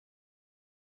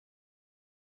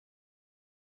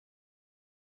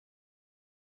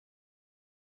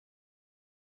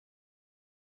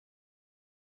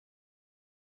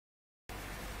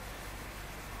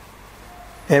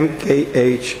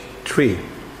MKH3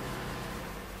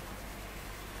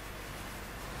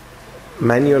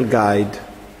 Manual Guide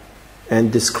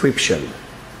and Description.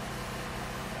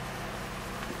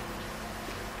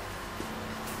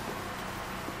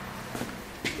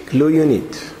 Glue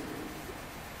unit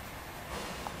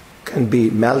can be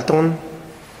melt-on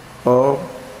or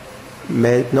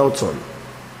melt-on.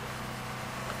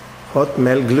 Hot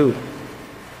melt glue.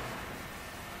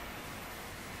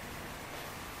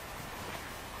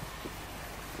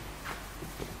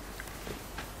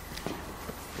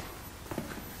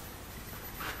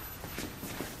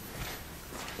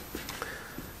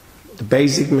 The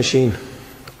basic machine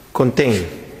contains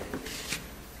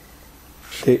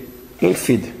the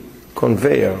infeed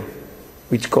conveyor,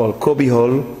 which called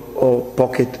cubbyhole or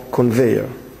pocket conveyor,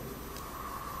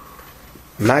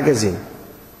 magazine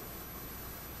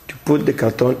to put the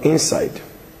carton inside,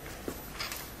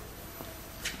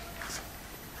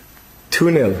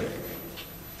 tunnel,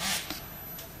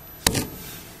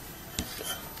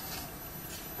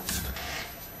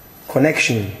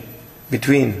 connection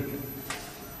between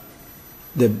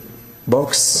the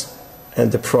box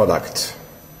and the product,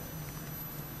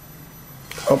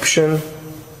 option,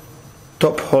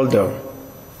 top holder,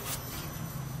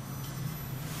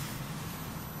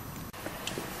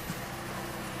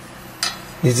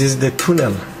 this is the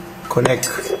tunnel connect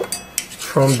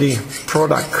from the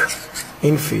product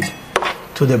infeed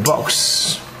to the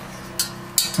box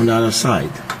on the other side.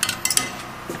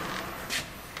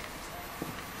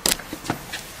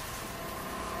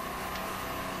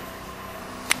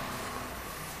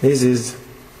 This is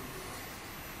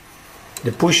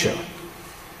the pusher.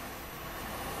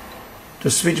 To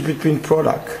switch between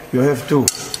product, you have to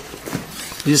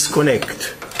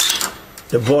disconnect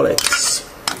the bullets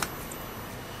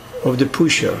of the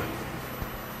pusher,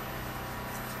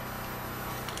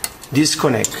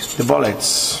 disconnect the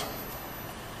bullets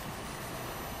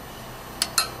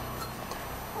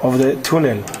of the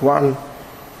tunnel, one,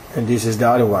 and this is the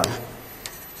other one.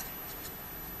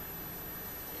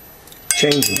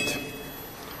 Change it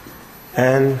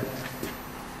and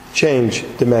change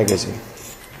the magazine.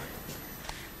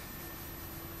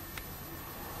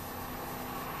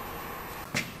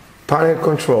 Panel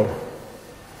control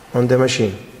on the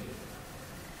machine.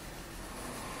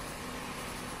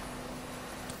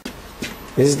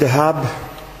 This is the hub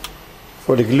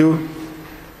for the glue,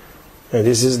 and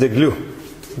this is the glue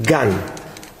gun,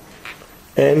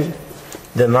 and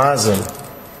the nozzle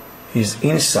is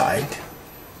inside.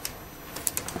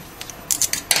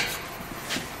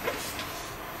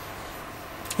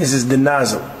 This is the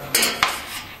nozzle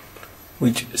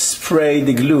which spray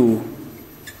the glue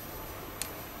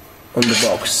on the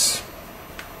box.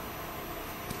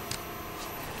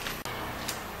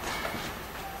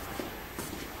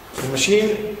 The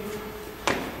machine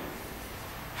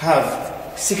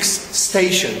have 6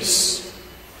 stations.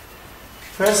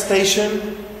 First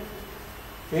station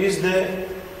is the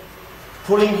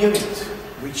pulling unit,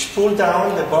 which pull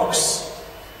down the box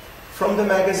from the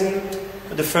magazine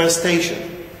to the first station.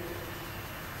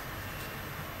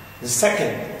 The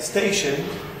second station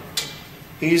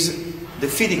is the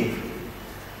feeding.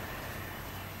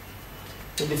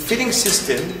 In the feeding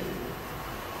system,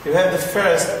 you have the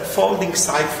first folding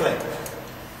side flap.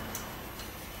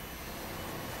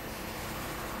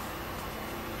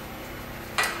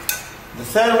 The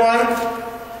third one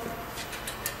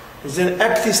is an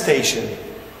empty station.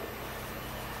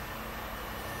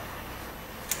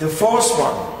 The fourth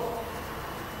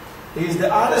one is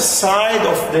the other side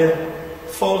of the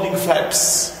folding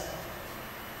flaps.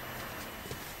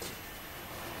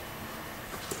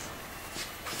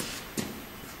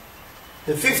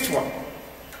 The fifth one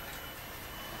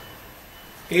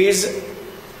is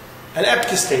an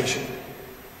empty station,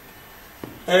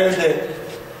 and the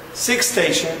sixth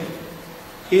station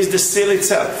is the seal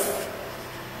itself.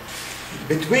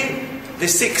 Between the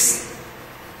sixth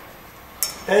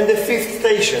and the fifth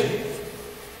station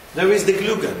there is the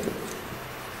glue gun.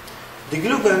 The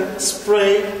glue gun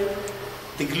spray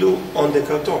the glue on the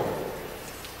carton.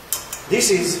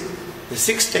 This is the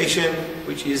sixth station,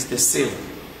 which is the seal.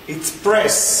 It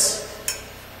press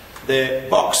the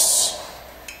box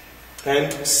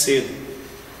and seal.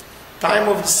 Time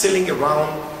of sealing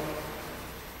around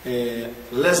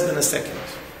less than a second.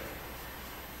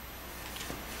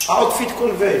 Outfit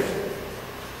conveyor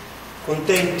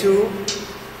contain 2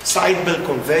 side bell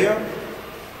conveyor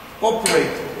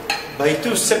operated by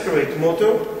 2 separate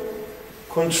motors,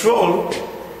 controlled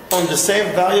on the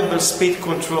same variable speed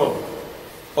control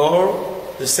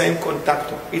or the same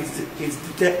contactor.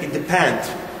 It depends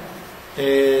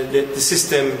the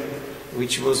system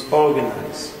which was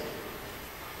organized.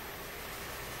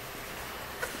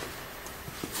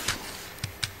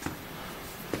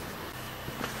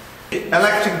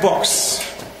 electric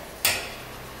box,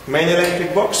 main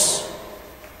electric box,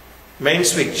 main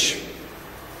switch.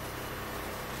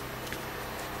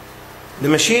 The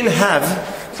machine have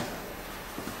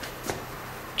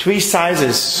 3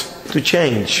 sizes to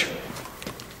change.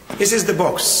 This is the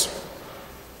box.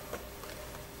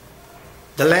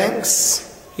 The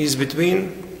length is between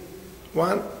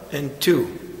 1 and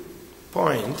 2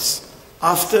 points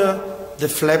after the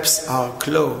flaps are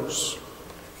closed.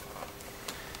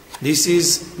 This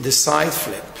is the side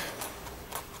flap.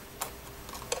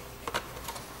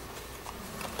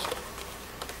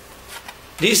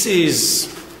 This is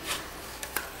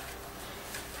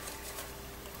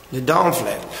the down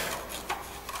flap.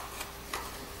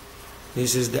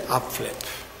 This is the up flap.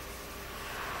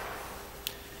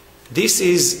 This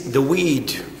is the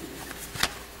weed.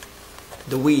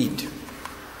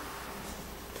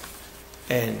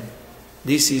 And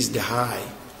this is the high.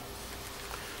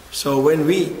 So when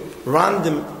we run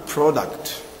the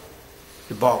product,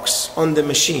 the box, on the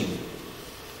machine,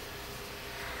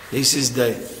 this is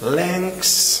the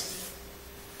length,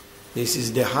 this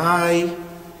is the high,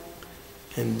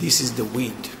 and this is the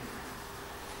width.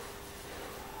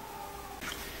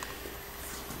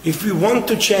 If we want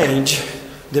to change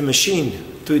the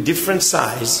machine to a different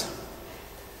size,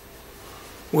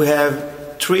 we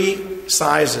have 3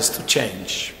 sizes to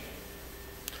change.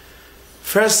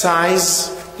 First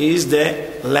size is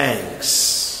the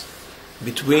length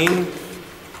between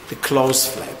the closed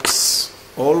flaps,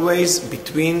 always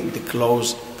between the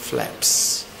closed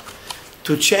flaps.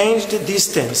 To change the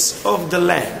distance of the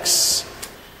length,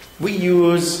 we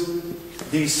use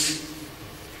this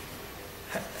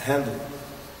handle.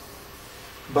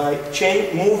 By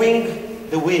moving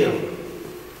the wheel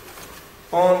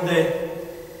on the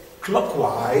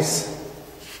clockwise,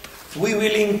 we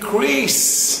will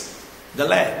increase the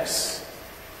length.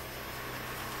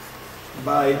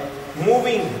 By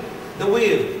moving the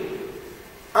wheel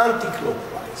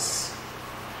anti-clockwise,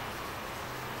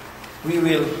 we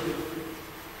will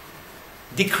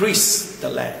decrease the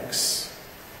length.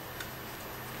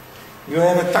 You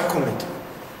have a tachometer,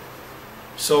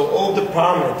 so all the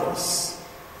parameters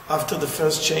after the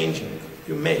first changing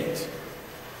you made,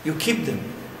 you keep them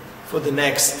for the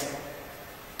next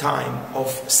time of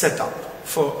setup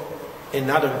for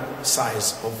another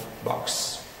size of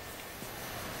box.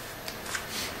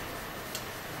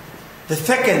 The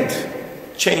second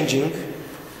changing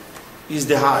is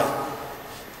the high.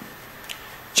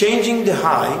 Changing the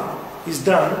high is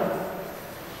done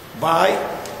by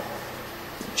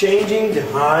changing the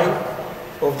height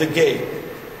of the gate.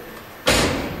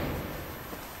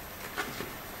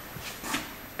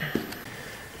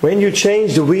 When you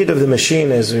change the width of the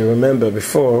machine, as you remember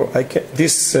before,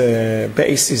 this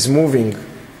base is moving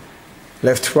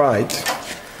left-right,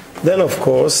 then of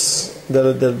course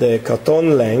the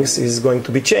carton length is going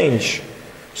to be changed.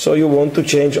 So you want to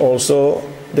change also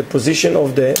the position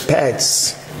of the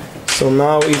pads. So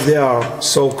now if they are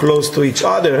so close to each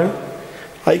other,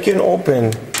 I can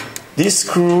open this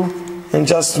screw and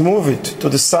just move it to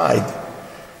the side.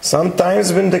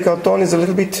 Sometimes when the carton is a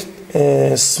little bit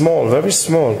small, very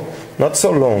small, not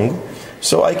so long,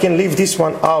 so I can leave this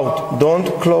one out. Don't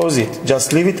close it,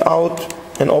 just leave it out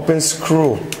and open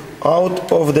screw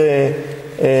out of the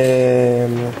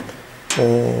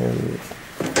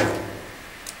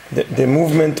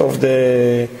movement of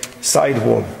the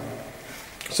sidewall.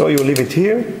 So you leave it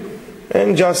here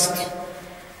and just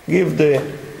give the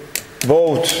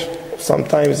both,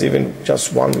 sometimes even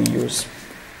just one we use.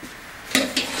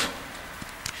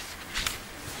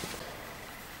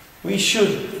 We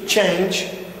should change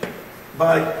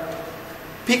by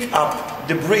pick up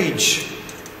the bridge.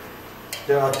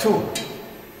 There are 2,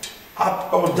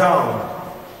 up or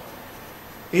down.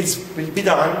 It will be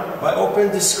done by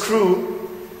opening the screw,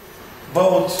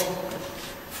 both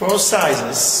 4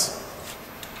 sizes,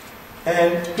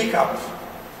 and pick up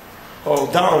or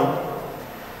down.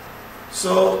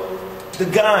 So the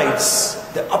guides,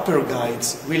 the upper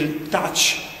guides, will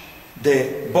touch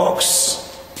the box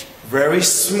very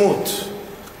smooth,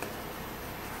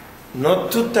 not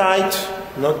too tight,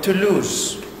 not too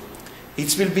loose.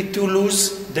 It will be too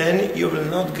loose, then you will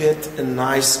not get a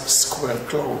nice square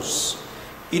close.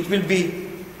 It will be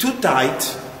too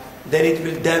tight, then it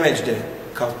will damage the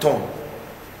carton.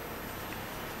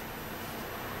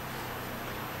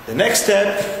 The next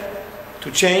step,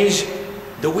 to change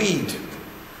the width.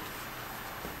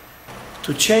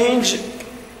 To change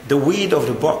the width of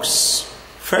the box,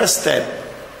 first step,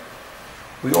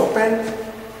 we open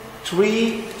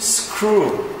 3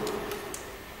 screws,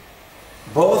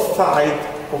 both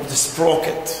sides of the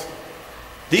sprocket.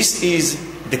 This is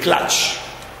the clutch.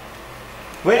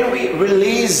 When we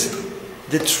release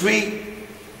the 3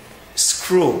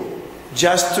 screw,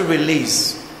 just to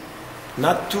release,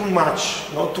 not too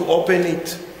much, not to open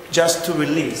it, just to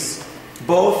release,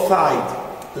 both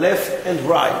sides, left and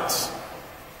right,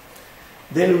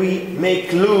 then we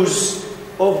make loose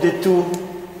of the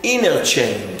 2 inner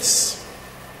chains.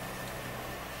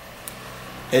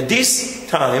 At this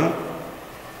time,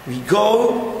 we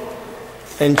go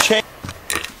and change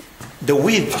the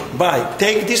width by,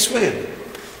 take this width,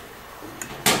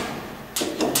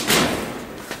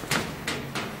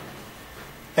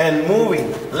 and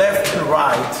moving left and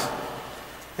right,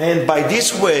 and by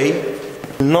this way,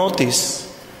 notice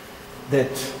that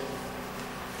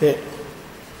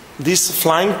this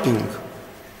flanking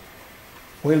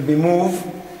will be moved,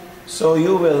 so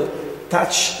you will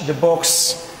touch the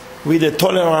box with a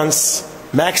tolerance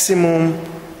maximum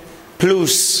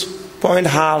plus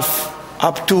 0.5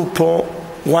 up to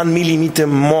 1 millimeter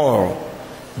more.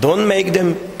 Don't make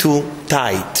them too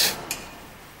tight.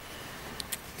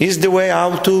 This is the way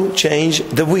how to change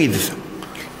the width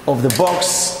of the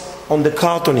box on the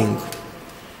cartooning.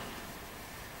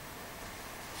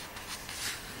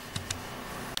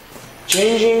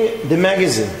 Changing the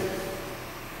magazine.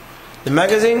 The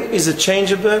magazine is a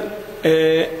changeable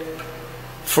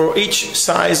for each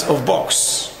size of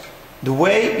box. The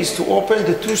way is to open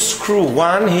the 2 screws,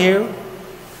 one here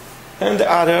and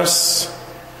the others,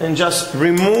 and just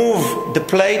remove the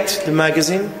plate, the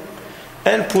magazine,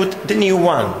 and put the new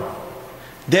one.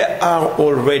 They are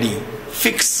already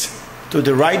fixed to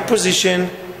the right position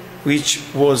which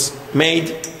was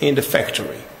made in the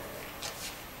factory.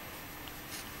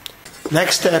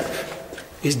 Next step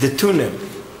is the tunnel.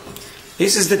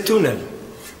 This is the tunnel.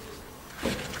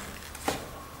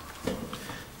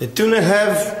 The tunnel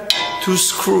have 2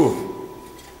 screws,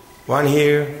 one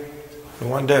here and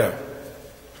one there.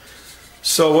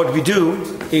 So what we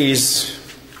do is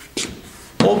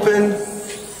open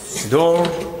the door,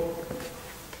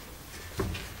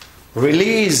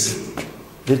 release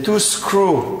the 2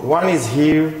 screws, one is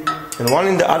here and one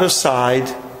in the other side,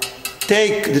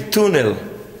 take the tunnel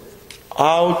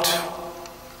out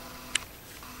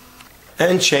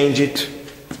and change it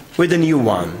with a new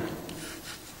one.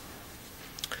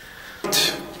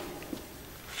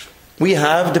 We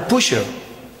have the pusher.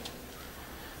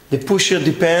 The pusher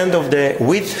depends on the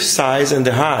width, size and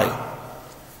the height.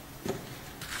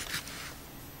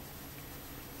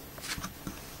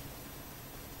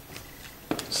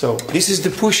 So this is the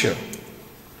pusher.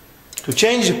 To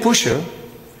change the pusher,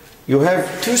 you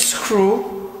have 2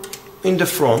 screws in the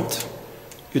front.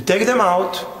 You take them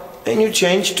out and you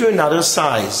change to another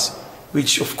size,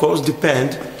 which of course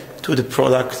depend to the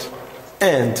product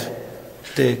and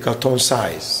the carton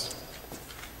size.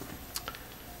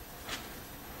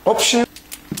 Option.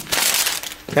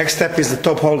 Next step is the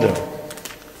top holder.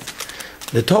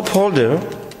 The top holder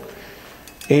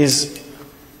is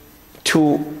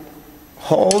to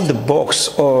hold the box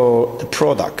or the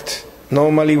product.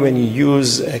 Normally when you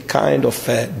use a kind of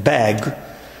a bag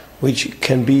which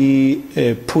can be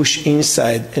pushed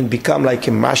inside and become like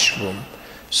a mushroom.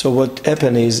 So what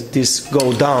happens is this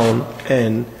go down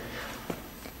and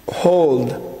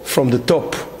hold from the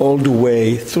top all the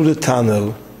way through the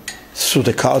tunnel, through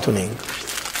the cartooning.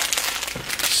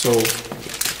 So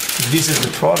this is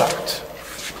the product.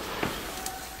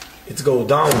 It go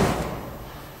down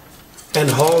and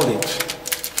hold it.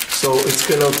 So it's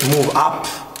cannot move up,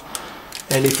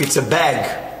 and if it's a bag,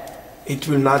 it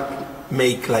will not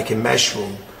make like a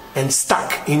mushroom and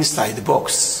stuck inside the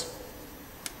box.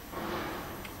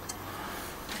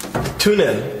 The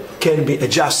tunnel can be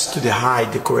adjusted to the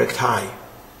height, the correct height.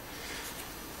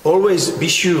 Always be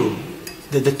sure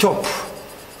that the top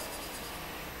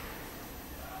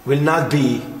will not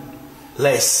be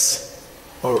less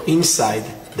or inside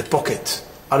the pocket,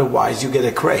 otherwise you get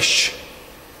a crash.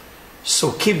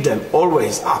 So keep them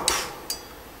always up.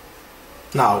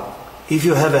 Now, if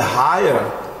you have a higher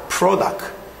product,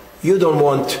 you don't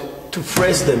want to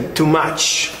press them too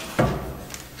much.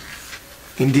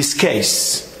 In this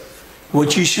case,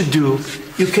 what you should do,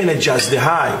 you can adjust the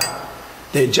height.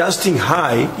 The adjusting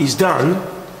height is done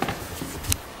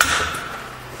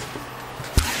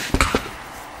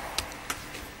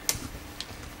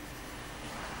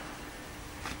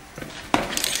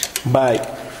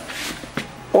by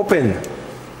open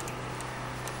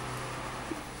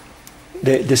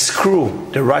the screw,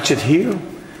 the ratchet here,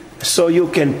 so you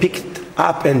can pick it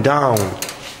up and down.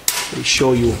 I'll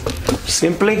show you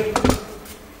simply.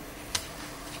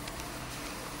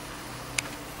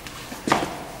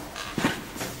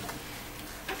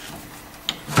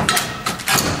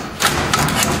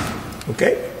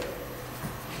 Okay.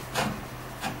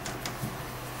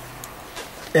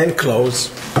 and close.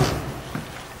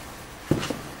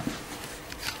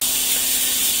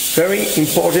 Very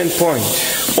important point.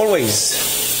 Always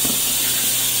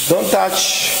don't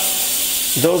touch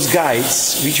those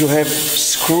guides which you have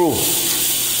screw.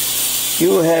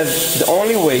 You have the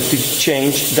only way to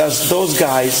change those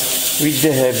guides which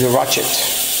they have the ratchet.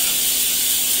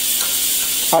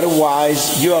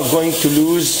 Otherwise you are going to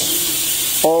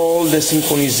lose all the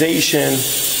synchronization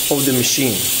of the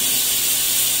machine.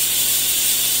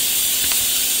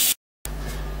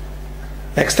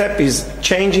 Next step is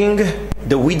changing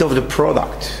the width of the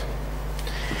product.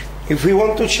 If we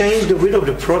want to change the width of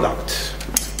the product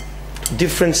to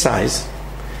different size,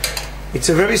 it's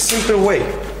a very simple way.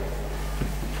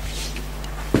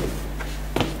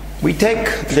 We take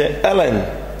the Allen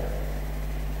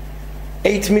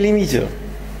 8 mm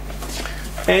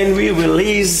and we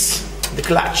release the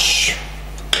clutch.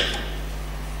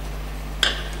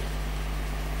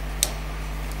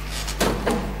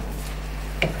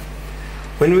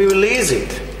 When we release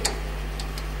it,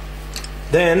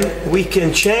 then we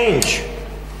can change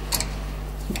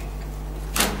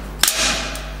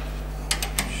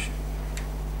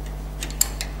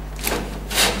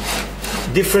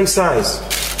different size.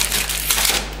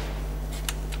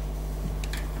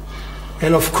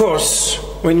 And of course,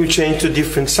 when you change to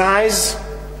different size,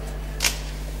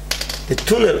 the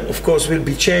tunnel of course will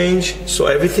be changed, so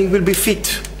everything will be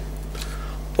fit.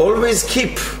 Always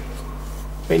keep,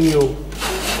 when you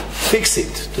fix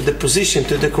it to the position,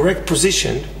 to the correct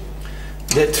position,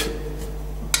 that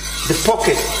the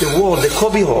pocket, the wall, the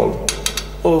cubby hole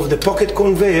of the pocket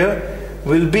conveyor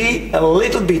will be a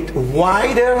little bit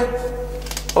wider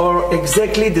or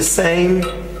exactly the same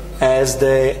as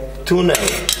the tunnel.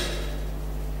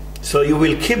 So you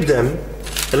will keep them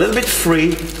a little bit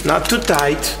free, not too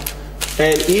tight,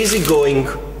 and easy going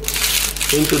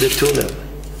into the tunnel.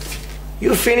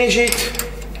 You finish it,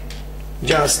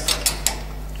 just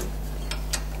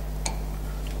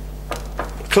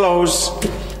close,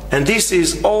 and this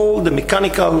is all the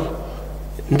mechanical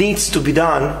needs to be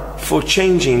done for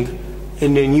changing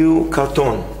in the new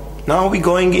carton. Now we're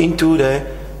going into the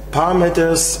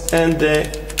parameters and the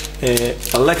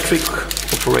electric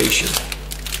operation.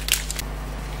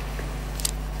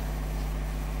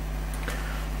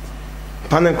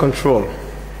 Panel control.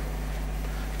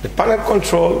 The panel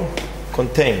control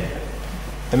contains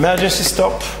emergency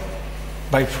stop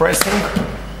by pressing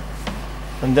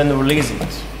and then release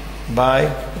it by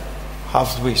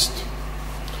half twist.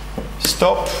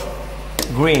 Stop,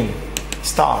 green,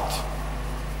 start.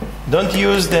 Don't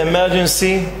use the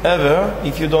emergency ever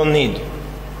if you don't need,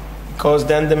 because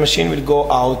then the machine will go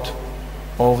out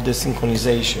of the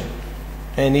synchronization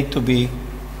and need to be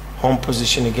home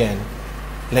position again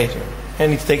later,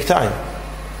 and it takes time.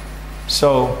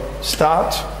 So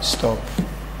start, stop.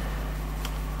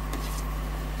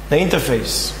 The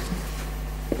interface.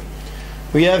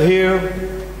 We have here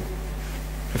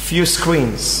a few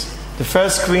screens. The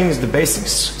first screen is the basic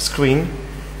screen,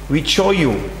 which show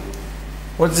you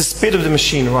what's the speed of the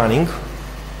machine running,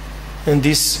 and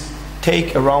this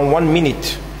take around 1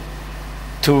 minute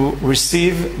to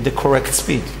receive the correct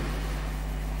speed.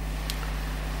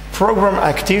 Program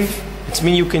active, it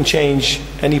means you can change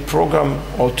any program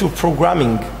or to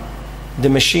programming the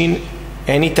machine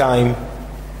anytime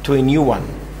to a new one.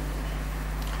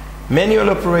 Manual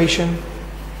operation,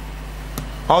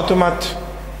 automatic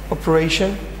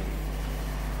operation,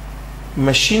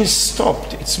 machine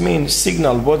stopped, it means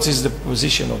signal what is the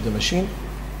position of the machine.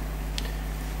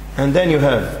 And then you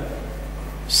have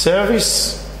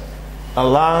service,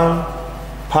 alarm,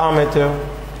 parameter,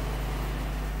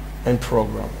 and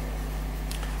program.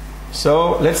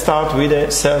 So let's start with the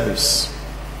service.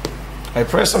 I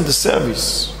press on the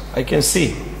service, I can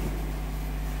see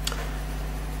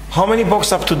how many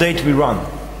boxes up to date we run.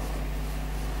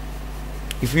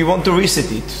 If we want to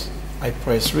reset it, I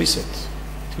press reset.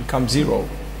 It will come 0.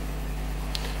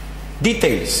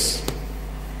 Details.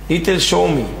 Details show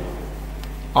me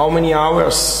how many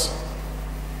hours,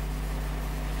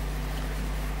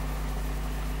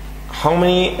 how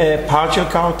many partial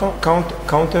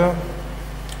counter,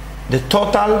 the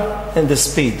total and the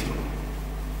speed.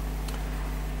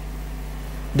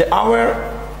 The hour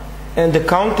and the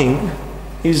counting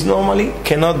is normally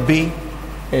cannot be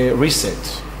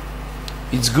reset.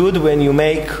 It's good when you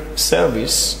make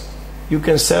service, you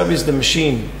can service the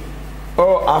machine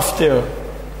or after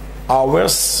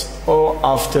hours or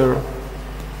after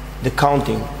the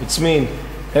counting. It means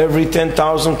every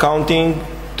 10,000 counting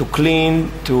to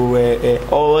clean, to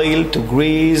oil, to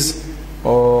grease,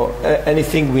 or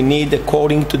anything we need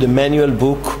according to the manual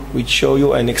book which show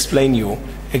you and explain you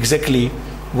exactly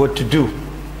what to do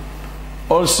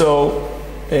also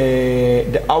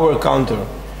the hour counter.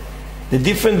 The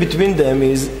difference between them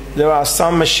is there are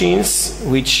some machines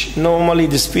which normally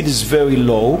the speed is very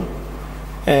low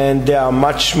and there are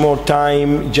much more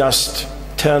time just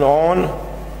turn on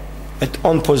at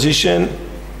on position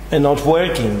and not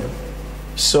working,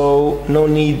 so no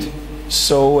need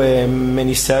so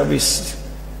many service,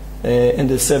 and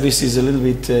the service is a little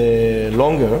bit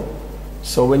longer.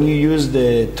 So when you use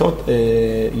the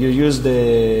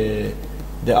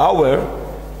hour,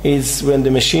 is when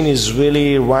the machine is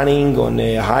really running on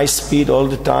a high speed all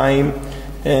the time,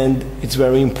 and it's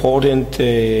very important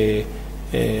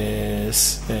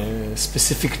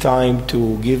specific time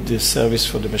to give the service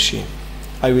for the machine.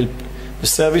 The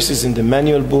service is in the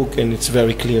manual book and it's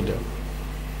very clear there.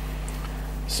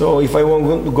 So if I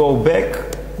want to go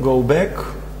back,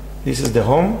 this is the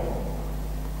home.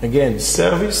 Again,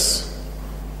 service,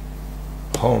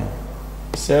 home,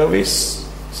 service.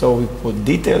 So we put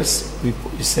details, we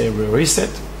say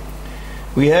reset.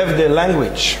 We have the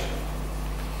language,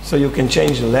 so you can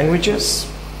change the languages.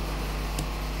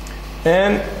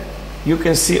 And you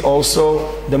can see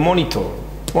also the monitor.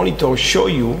 Monitor show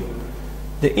you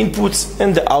the inputs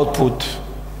and the output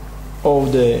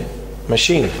of the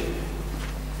machine.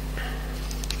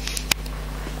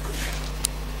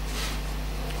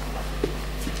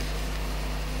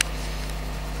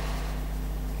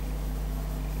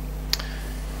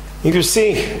 If you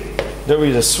see, there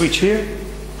is a switch here,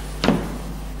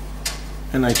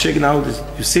 and I check now this,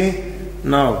 you see,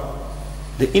 now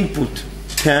the input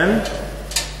 10,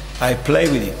 I play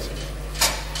with it.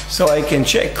 So I can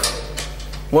check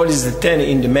what is the 10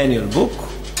 in the manual book,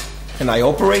 and I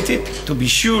operate it to be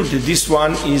sure that this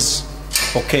one is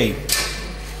okay.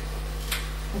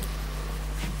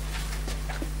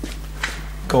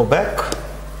 Go back,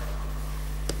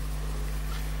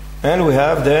 and we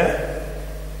have the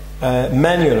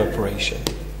manual operation.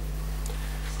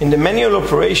 In the manual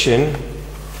operation,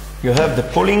 you have the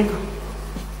pulling,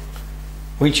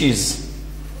 which is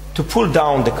to pull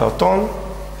down the carton,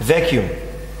 vacuum,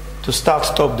 to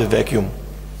stop the vacuum,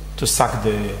 to suck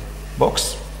the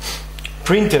box,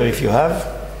 printer if you have,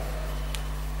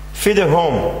 feeder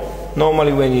home,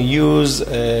 normally when you use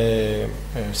a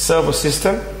servo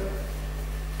system.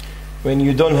 When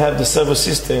you don't have the servo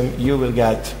system, you will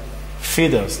get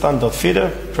feeder, standard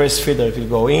feeder, press feeder, it will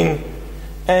go in,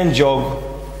 and jog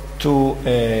to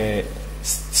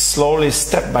slowly,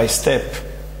 step by step,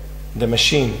 the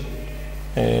machine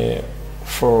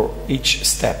for each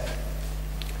step.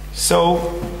 So,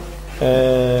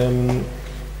 and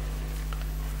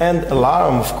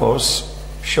alarm, of course,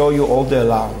 show you all the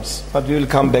alarms, but we will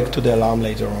come back to the alarm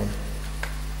later on.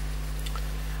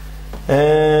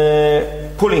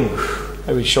 Pulling,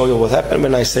 I will show you what happened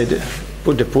when I say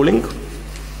put the pulling.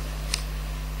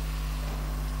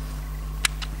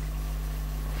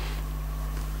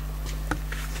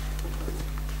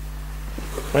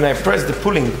 When I press the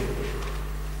pulling,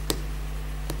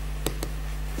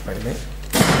 wait a minute.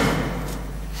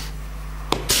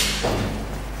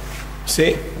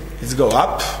 See, it's go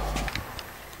up.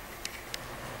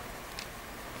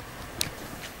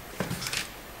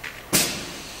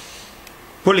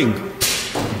 Pulling.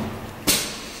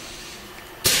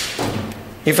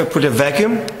 If I put a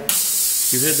vacuum,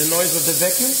 you hear the noise of the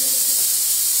vacuum?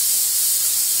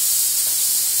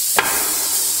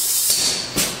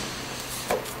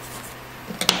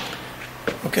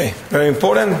 Okay, very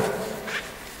important.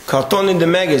 Carton in the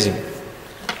magazine.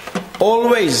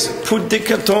 Always put the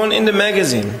carton in the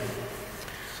magazine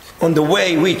on the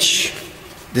way which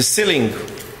the ceiling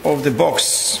of the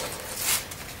box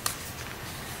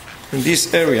in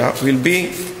this area will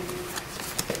be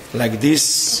like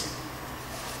this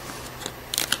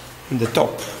in the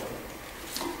top.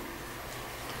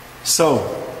 So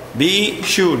be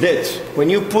sure that when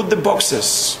you put the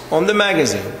boxes on the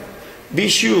magazine, be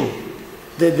sure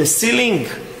that the ceiling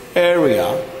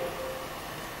area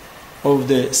of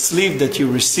the sleeve that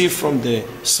you receive from the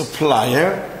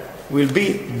supplier will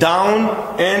be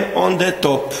down and on the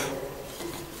top.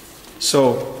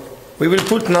 So we will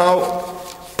put now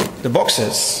the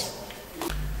boxes.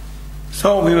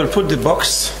 So we will put the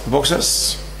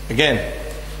boxes again,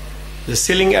 the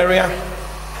ceiling area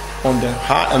on the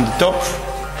top,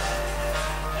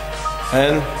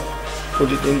 and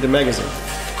put it in the magazine.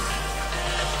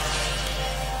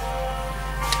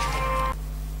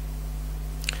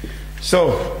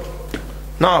 So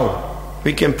now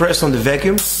we can press on the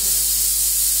vacuum,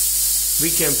 we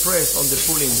can press on the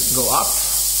pulling, go up,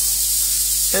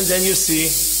 and then you see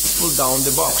pull down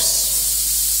the box.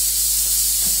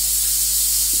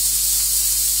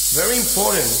 Very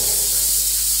important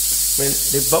when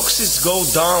the boxes go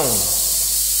down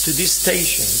to this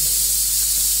station,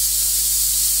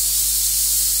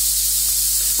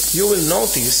 you will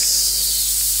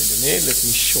notice, wait a minute, let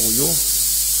me show you.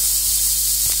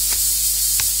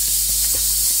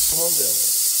 Holder,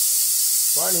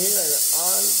 one here and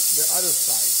on the other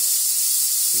side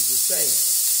is the same.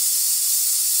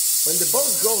 When the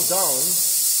box goes down,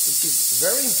 it is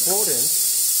very important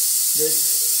that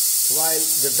while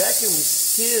the vacuum is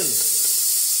still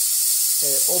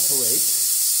operate,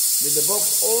 with the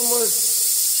box almost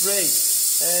straight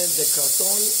and the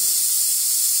carton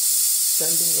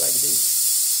standing like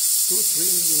this, 2-3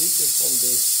 millimeters from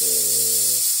this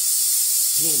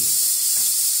pin.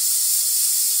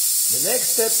 The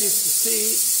next step is to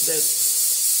see that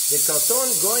the carton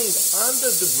going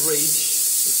under the bridge,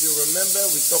 if you remember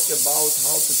we talked about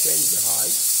how to change the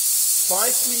height,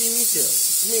 5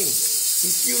 millimeters. It means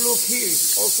if you look here,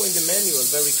 it's also in the manual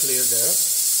very clear there,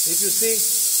 if you see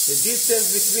the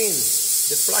distance between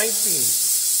the flying pin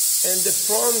and the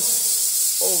front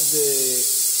of the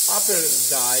upper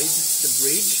guide, the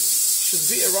bridge, should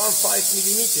be around 5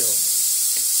 millimeters.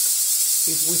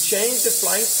 If we change the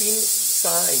flying pin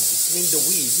size, it means the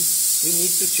width, we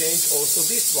need to change also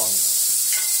this one.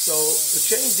 So to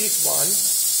change this one,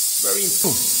 very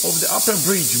important. Of the upper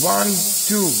bridge, 1,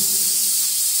 2,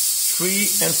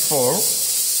 3 and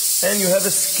 4, and you have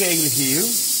a scale here,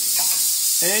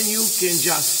 and you can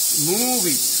just move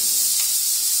it.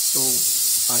 So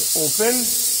I open,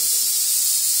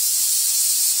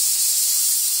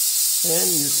 and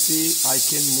you see I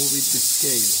can move it the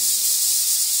scale.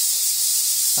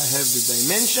 I have the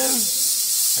dimension,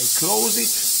 I close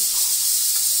it.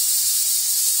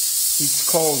 It's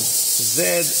called Z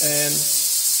and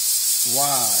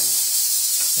Y.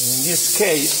 And in this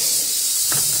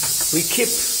case, we keep,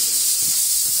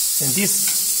 in this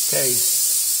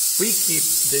case, we keep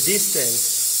the distance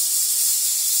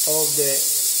of the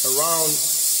around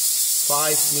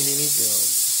 5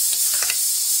 millimeters.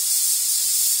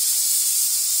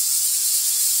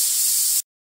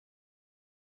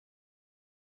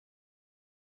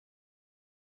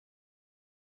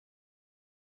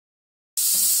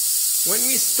 When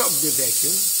we stop the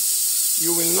vacuum,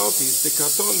 you will notice the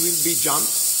carton will be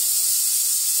jumped.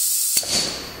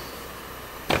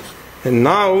 And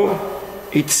now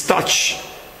it's touched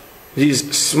this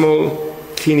small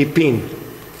tiny pin.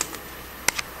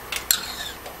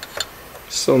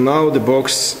 So now the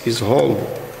box is whole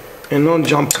and not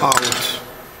jump out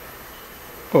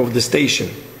of the station.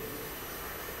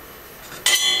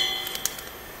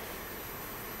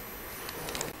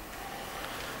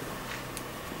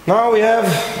 Now we have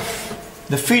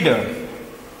the feeder.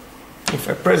 If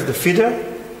I press the feeder,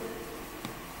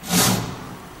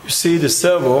 you see the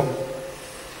servo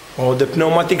or the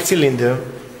pneumatic cylinder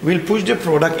will push the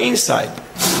product inside.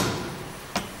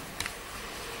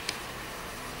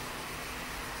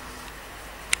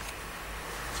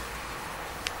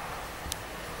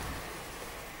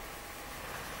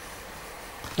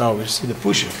 Now we see the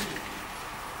pusher.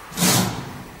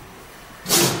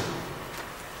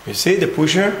 You see the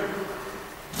pusher?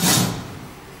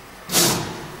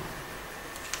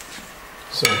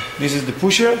 So this is the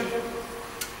pusher,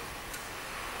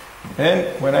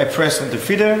 and when I press on the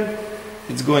feeder,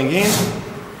 it's going in,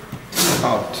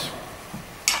 out.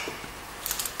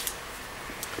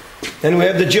 Then we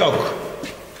have the jog.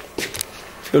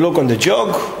 If you look on the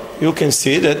jog, you can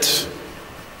see that.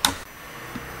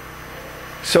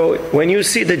 So when you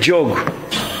see the jog,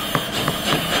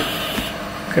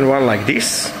 you can run like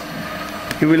this,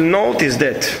 you will notice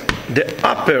that the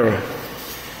upper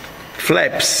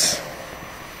flaps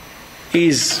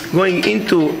is going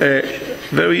into a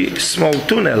very small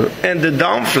tunnel, and the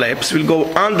down flaps will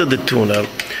go under the tunnel.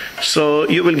 So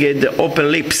you will get the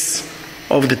open lips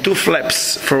of the two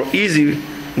flaps for easy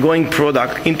going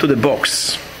product into the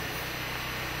box.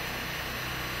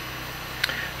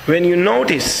 When you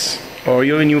notice, or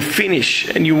when you finish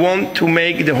and you want to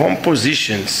make the home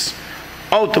positions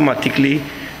automatically,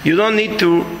 you don't need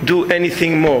to do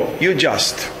anything more. You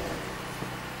just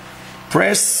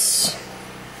press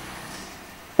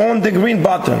on the green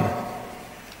button,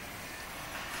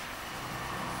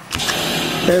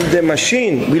 and the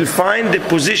machine will find the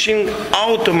position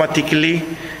automatically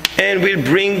and will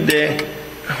bring the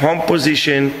home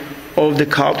position of the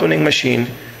cartooning machine.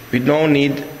 We don't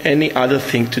need any other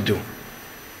thing to do.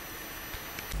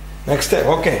 Next step,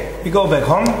 okay, we go back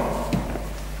home.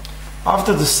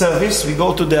 After the service, we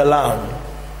go to the alarm.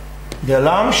 The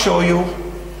alarm shows you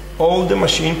all the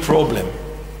machine problem.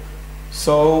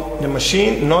 So the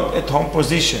machine not at home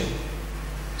position.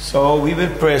 So we will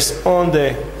press on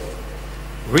the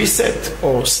reset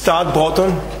or start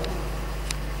button.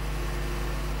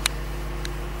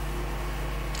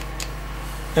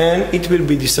 And it will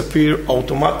be disappear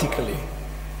automatically.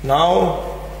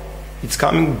 Now it's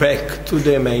coming back to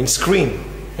the main screen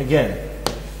again.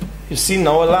 You see,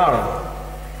 no alarm.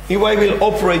 If I will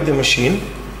operate the machine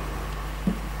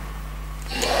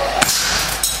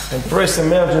and press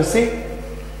emergency,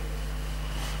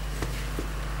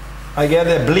 I get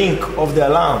a blink of the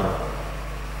alarm.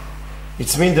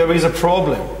 It means there is a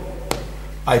problem.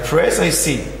 I press, I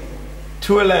see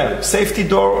 2 alarms. Safety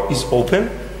door is open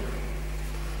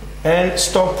and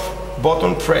stop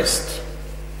button pressed.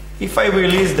 If I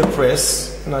release the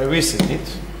press and I reset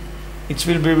it, it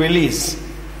will be released.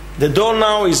 The door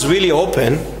now is really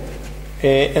open,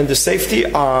 and the safety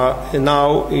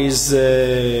now is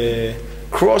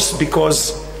crossed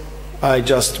because I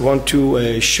just want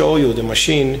to show you the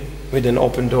machine with an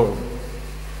open door.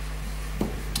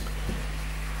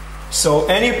 So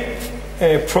any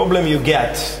problem you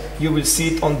get, you will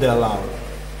see it on the alarm.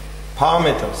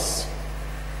 Parameters.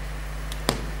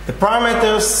 The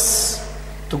parameters,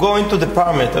 to go into the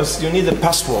parameters, you need a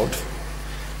password.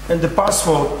 And the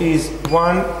password is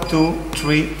 1, 2,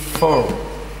 3, 4.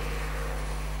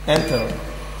 Enter.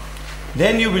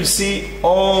 Then you will see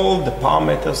all the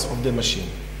parameters of the machine.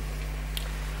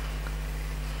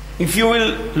 If you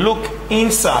will look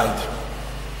inside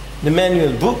the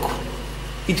manual book,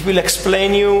 it will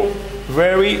explain you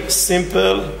very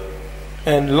simple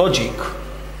and logic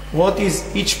what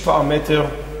is each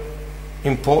parameter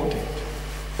important.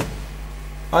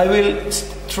 I will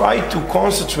try to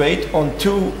concentrate on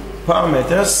 2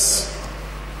 parameters,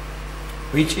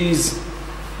 which is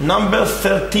number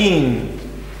 13,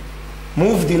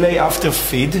 move delay after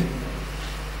feed.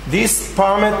 This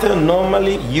parameter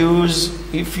normally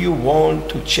used if you want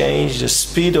to change the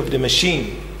speed of the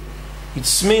machine.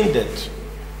 It means that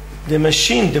the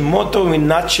machine, the motor will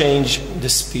not change the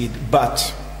speed,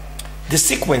 but the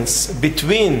sequence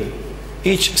between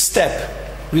each step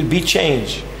will be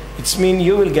changed. It means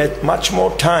you will get much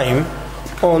more time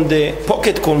on the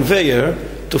pocket conveyor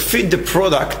to feed the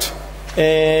product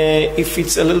if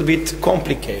it's a little bit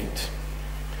complicated.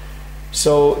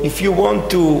 So if you want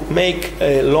to make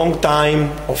a long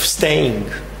time of staying,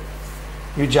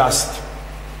 you just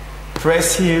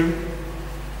press here,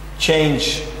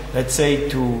 change, let's say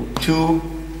to 2,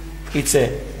 it's a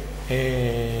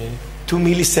 2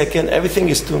 millisecond, everything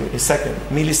is 2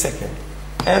 millisecond.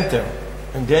 Enter,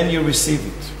 and then you receive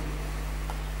it.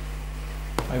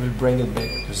 I will bring it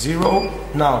back to 0.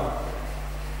 Now,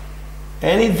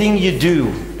 anything you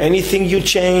do, anything you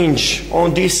change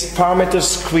on this parameter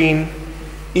screen,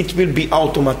 it will be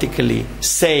automatically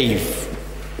saved.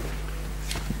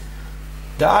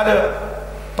 The other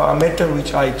parameter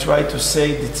which I try to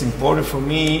say that's important for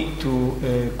me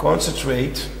to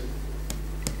concentrate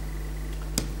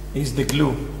is the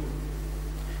glue.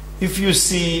 If you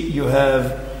see you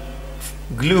have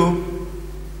glue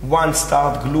 1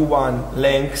 start, glue 1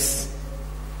 length,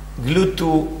 glue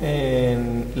 2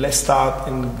 and less start,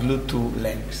 and glue 2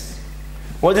 length.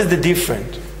 What is the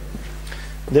difference?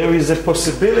 There is a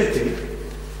possibility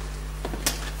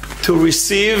to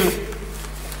receive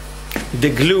the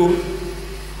glue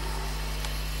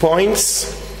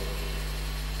points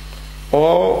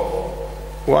or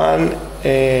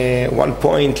one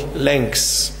point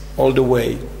lengths all the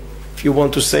way. If you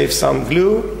want to save some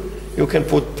glue, you can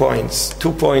put points,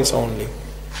 2 points only.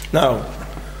 Now,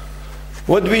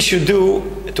 what we should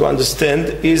do to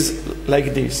understand is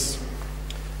like this.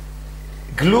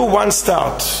 Glue 1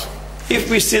 start. If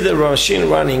we see the machine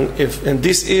running, and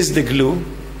this is the glue,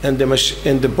 and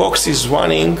the box is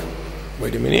running,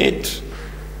 wait a minute,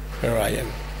 here I am.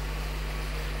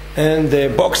 And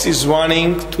the box is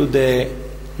running to the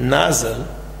nozzle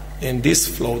in this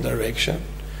flow direction.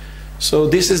 So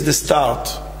this is the start.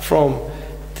 From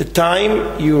the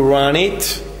time you run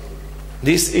it,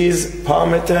 this is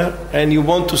parameter, and you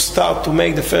want to start to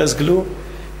make the first glue,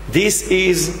 this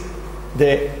is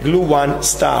the glue 1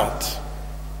 start.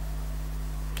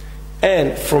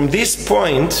 And from this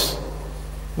point,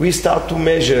 we start to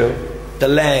measure the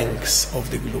length of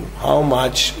the glue. How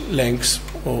much length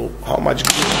or how much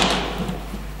glue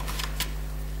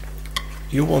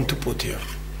you want to put here.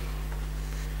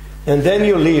 And then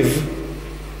you leave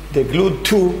the glue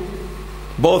 2,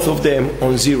 both of them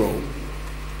on 0.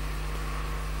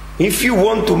 If you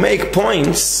want to make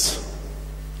points,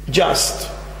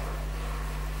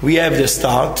 we have the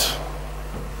start.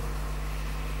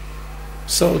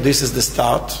 So this is the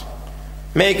start.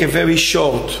 Make a very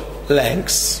short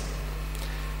length,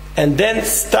 and then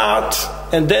start,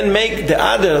 and then make the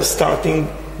other starting,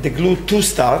 the glue 2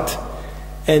 start,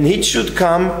 and it should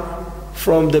come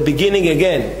from the beginning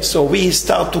again. So we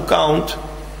start to count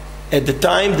at the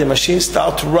time the machine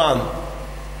starts to run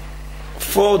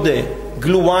for the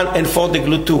glue 1 and for the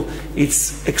glue 2.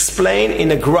 It's explained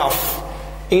in a graph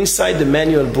inside the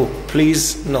manual book.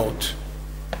 Please note.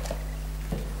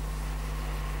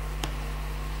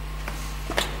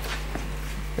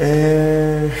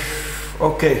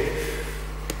 Okay.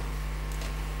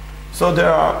 So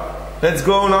let's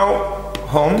go now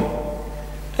home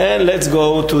and let's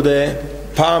go to the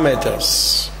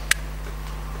parameters.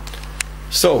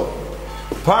 So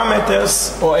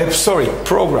parameters, or sorry,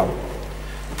 program.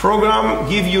 Program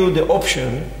give you the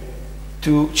option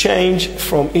to change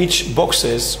from each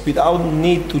boxes without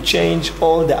need to change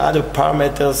all the other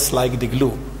parameters like the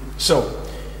glue. So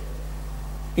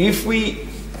if we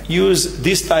use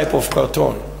this type of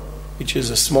carton, which is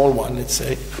a small one, let's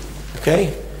say,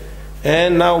 okay,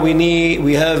 and now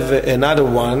we have another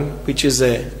one which is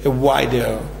a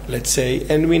wider, let's say,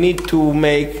 and we need to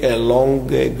make a long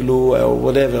glue or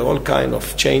whatever, all kind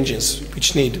of changes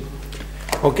which need.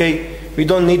 Okay, we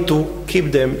don't need to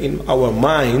keep them in our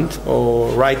mind or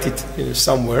write it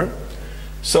somewhere.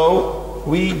 So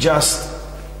we just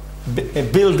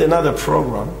build another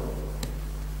program,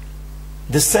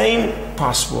 the same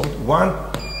password, 1,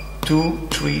 2,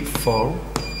 3, 4,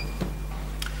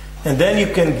 and then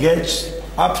you can get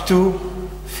up to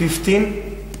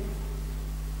 15,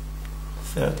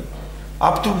 30,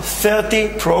 up to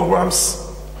 30 programs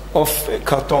of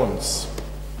cartons.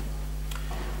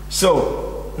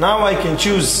 So now I can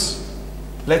choose,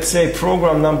 let's say,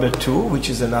 program number 2, which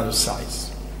is another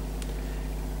size.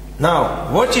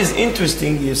 Now, what is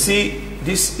interesting, you see,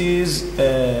 this is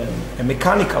a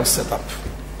mechanical setup.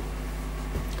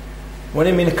 When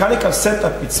a mechanical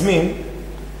setup, it means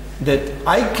that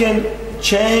I can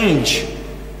change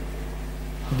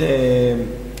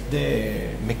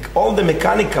all the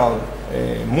mechanical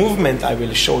movement. I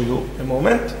will show you in a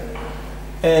moment,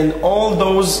 and all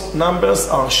those numbers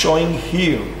are showing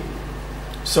here.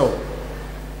 So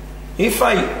if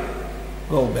I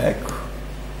go back,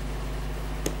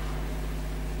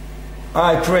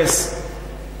 I press,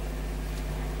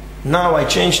 now I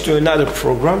change to another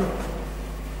program.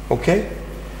 Okay,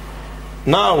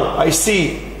 now I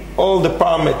see all the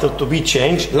parameters to be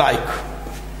changed, like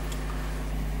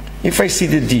if I see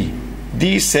the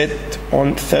D set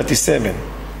on 37,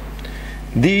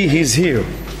 D is here,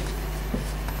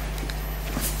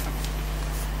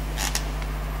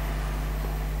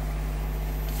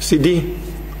 see D,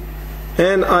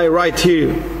 and I write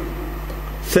here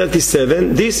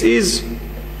 37, this is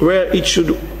where it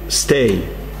should stay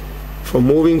for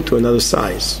moving to another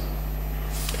size.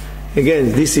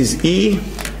 Again, this is E.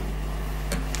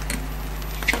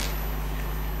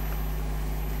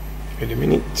 Wait a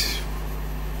minute.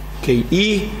 Okay,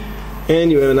 E,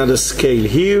 and you have another scale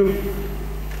here,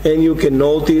 and you can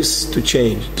notice to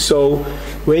change. So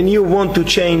when you want to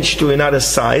change to another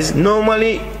size,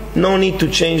 normally no need to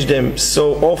change them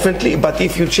so oftenly, but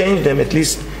if you change them, at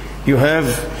least you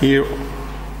have here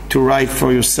to write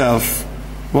for yourself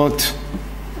what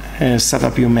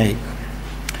setup you make.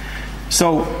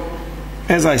 So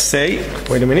as I say,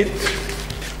 wait a minute.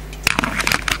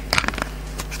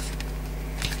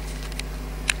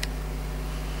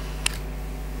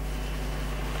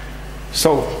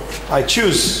 So I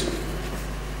choose,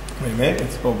 wait a minute,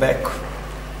 let's go back.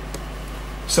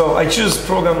 So I choose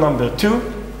program number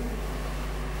 2,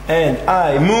 and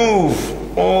I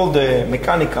move all the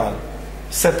mechanical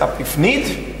setup if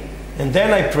need, and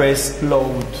then I press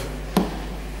load.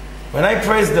 When I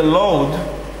press the load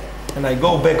and I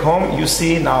go back home, you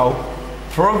see now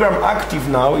program active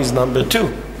now is number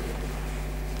 2.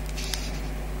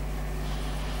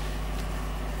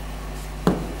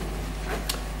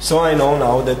 So I know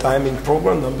now that I'm in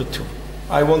program number 2.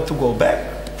 I want to go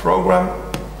back, program,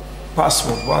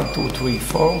 password 1, 2, 3,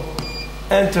 4,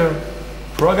 enter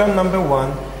program number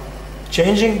 1,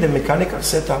 changing the mechanical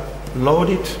setup, load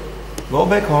it, go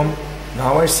back home.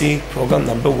 Now I see program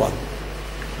number 1.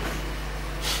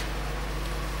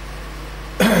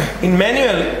 In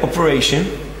manual operation,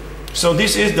 so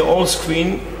this is the old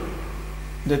screen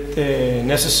that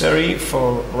necessary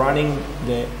for running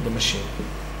the machine.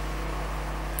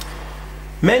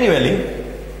 Manually,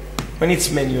 when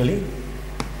it's manually,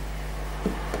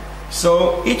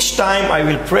 so each time I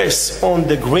will press on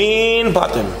the green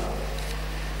button,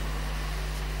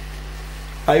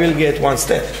 I will get 1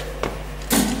 step.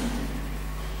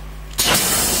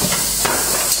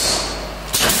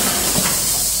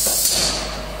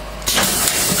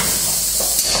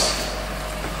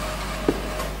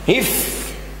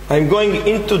 If I'm going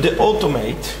into the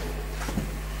automate,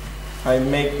 I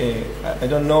make I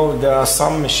don't know, there are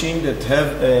some machines that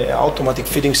have an automatic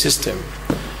feeding system.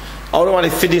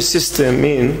 Automatic feeding system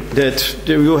means that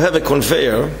you have a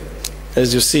conveyor,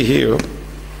 as you see here,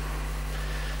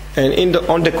 and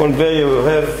on the conveyor you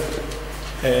have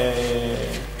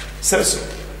a sensor.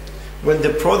 When the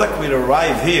product will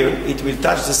arrive here, it will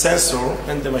touch the sensor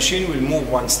and the machine will move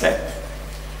one step.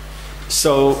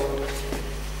 So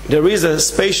there is a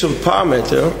spatial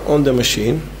parameter on the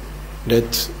machine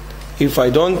that if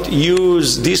I don't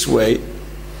use this way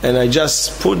and I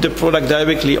just put the product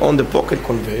directly on the pocket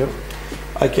conveyor,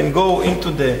 I can go into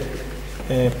the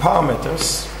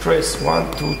parameters, press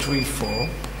 1, 2, 3, 4,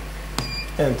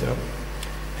 enter,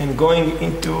 and going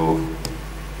into,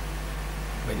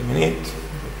 wait a minute,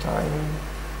 the time,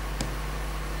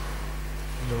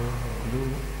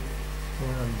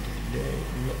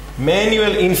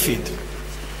 manual infeed.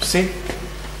 See?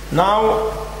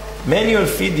 Now, manual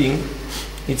feeding,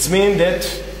 it means that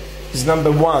is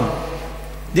number 1.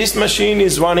 This machine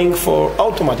is running for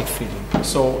automatic feeding.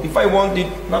 So if I wanted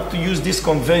not to use this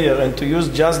conveyor and to use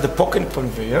just the pocket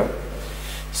conveyor,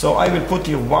 so I will put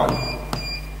here 1.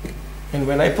 And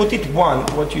when I put it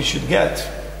 1, what you should get,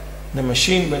 the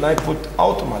machine, when I put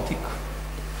automatic,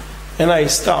 and I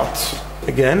start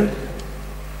again,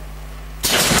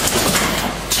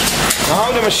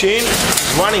 now the machine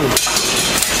is running.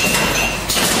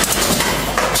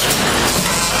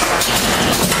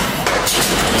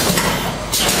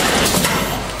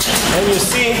 And you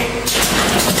see,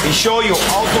 we show you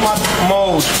automatic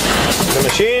mode. The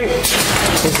machine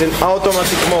is in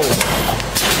automatic mode.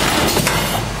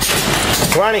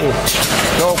 Running,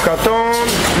 no carton,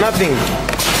 nothing.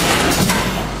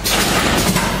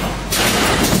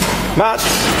 But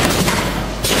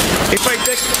if I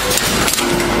take,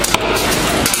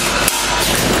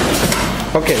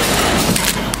 okay,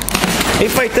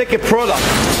 if I take a product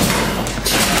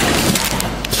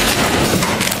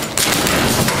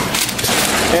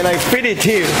and I feed it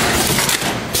here,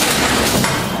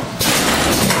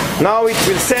 now it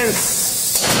will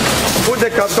sense, put the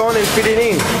carton and feed it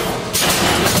in,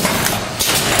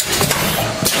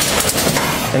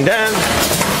 and then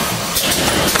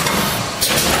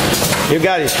you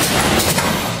got it.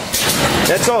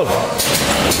 That's all.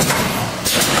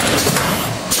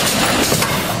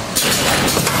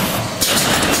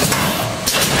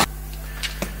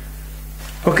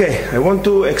 Okay, I want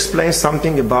to explain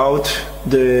something about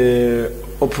the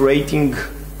operating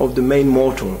of the main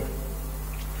motor.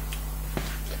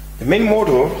 The main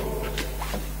motor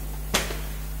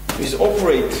is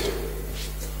operate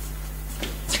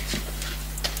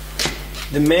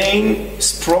the main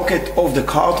sprocket of the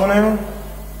cartoner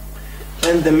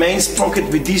and the main sprocket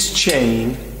with this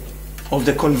chain of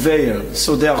the conveyor,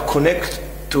 so they are connected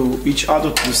to each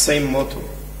other to the same motor.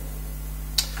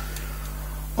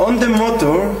 On the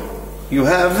motor you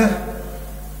have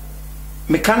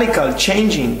mechanical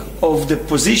changing of the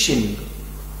position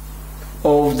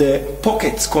of the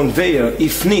pockets conveyor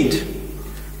if need,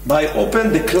 by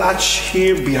open the clutch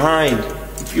here behind.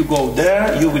 If you go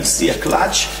there, you will see a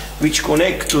clutch which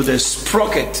connect to the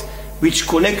sprocket, which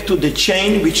connect to the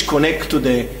chain, which connect to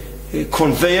the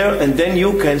conveyor, and then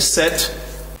you can set.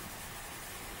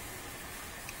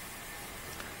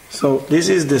 So this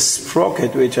is the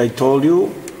sprocket which I told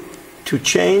you to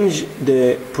change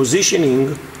the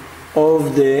positioning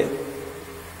of the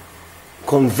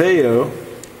conveyor,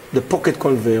 the pocket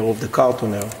conveyor of the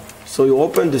cartoner. So you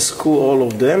open the screw, all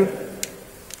of them,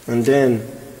 and then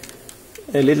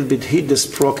a little bit hit the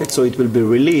sprocket so it will be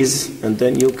released, and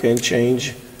then you can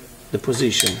change the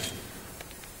position.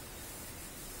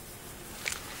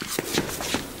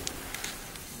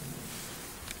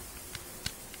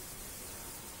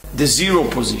 The 0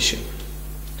 position.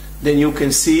 Then you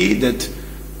can see that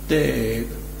the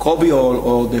cubbyhole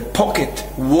or the pocket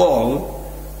wall,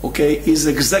 okay, is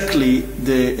exactly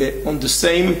on the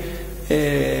same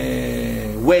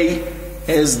way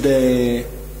as the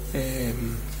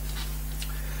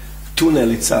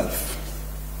tunnel itself.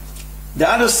 The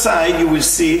other side, you will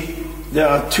see there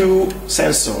are 2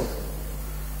 sensors.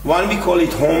 One we call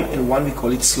it home and one we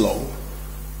call it slow.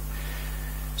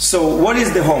 So what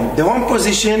is the home? The home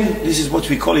position, this is what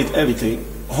we call it everything.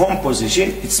 Home position,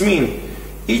 it means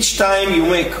each time you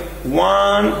make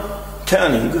one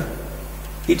turning,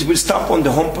 it will stop on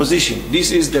the home position.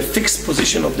 This is the fixed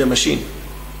position of the machine.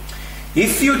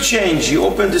 If you change, you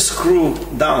open the screw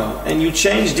down and you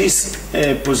change this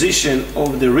position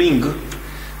of the ring,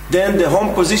 then the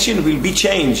home position will be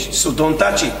changed, so don't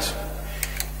touch it.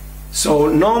 So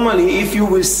normally if you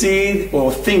will see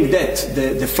or think that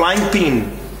the flying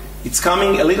pin, it's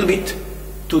coming a little bit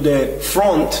to the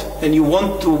front and you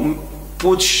want to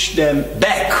push them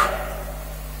back.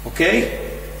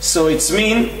 Okay? So it's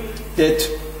mean that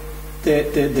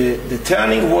the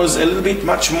turning was a little bit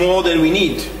much more than we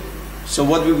need. So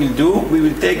what we will do, we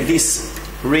will take this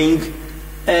ring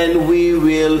and we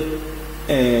will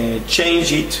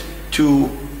change it to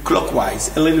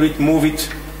clockwise, a little bit move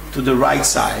it to the right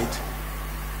side.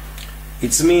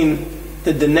 It's mean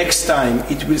that the next time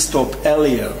it will stop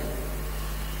earlier.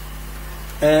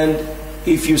 And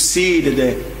if you see that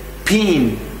the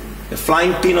pin, the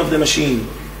flying pin of the machine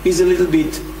is a little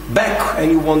bit back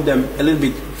and you want them a little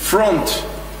bit front,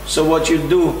 so what you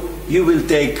do, you will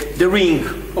take the ring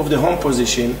of the home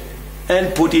position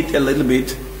and put it a little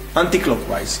bit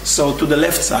anti-clockwise, so to the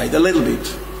left side a little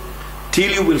bit,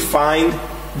 till you will find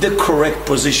the correct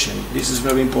position. This is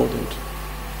very important.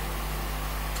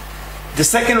 The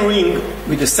second ring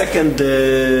with the second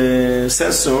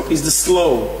sensor is the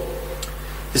slow.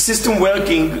 The system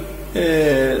working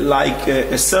like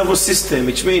a servo system,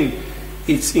 which means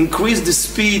it's increased the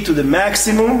speed to the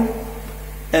maximum,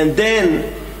 and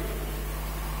then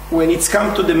when it's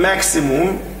come to the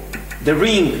maximum, the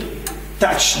ring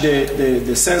touch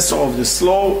the sensor of the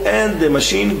slow, and the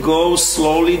machine goes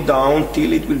slowly down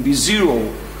till it will be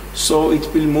zero. So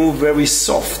it will move very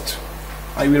soft.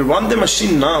 I will run the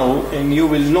machine now and you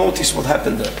will notice what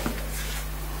happened there.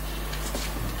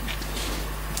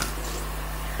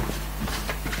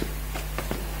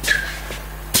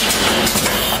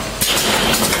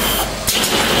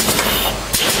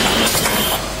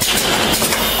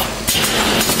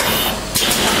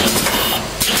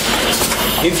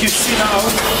 If you see now,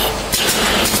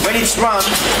 when it's run,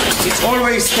 it's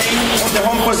always staying on the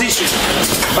home position.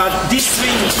 But this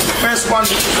ring, the first one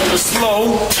which is on the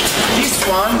slow, this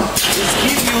one is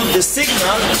give you the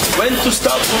signal when to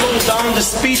start to slow down the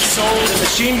speed, so the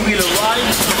machine will arrive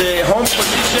to the home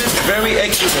position very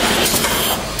accurately.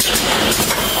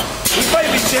 If I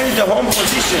will change the home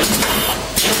position,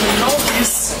 you will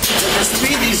notice that the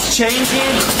speed is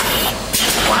changing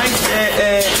quite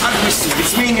aggressive.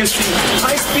 It means you see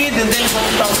high speed and then go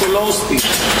down to low speed.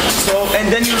 So,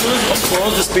 and then you lose, of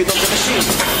course, the speed of the machine.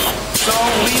 So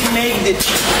we make it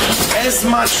as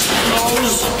much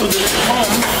close to the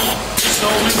home, so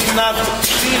we will not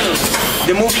feel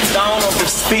the moving down of the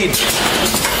speed.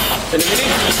 A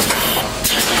minute.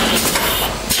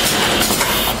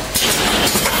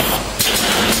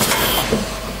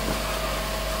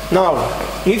 Now,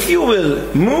 if you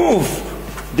will move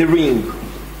the ring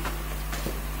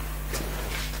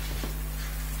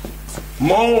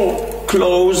more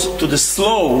close to the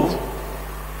slow,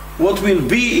 what will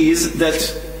be is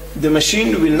that the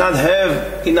machine will not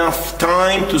have enough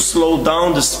time to slow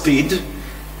down the speed,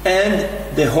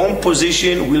 and the home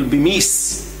position will be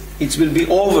missed. It will be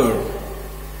over,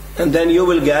 and then you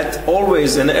will get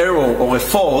always an error or a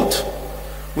fault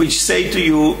which say to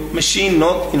you, machine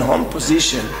not in home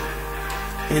position.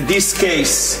 In this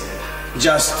case,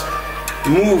 just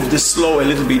move the slow a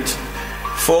little bit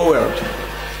forward.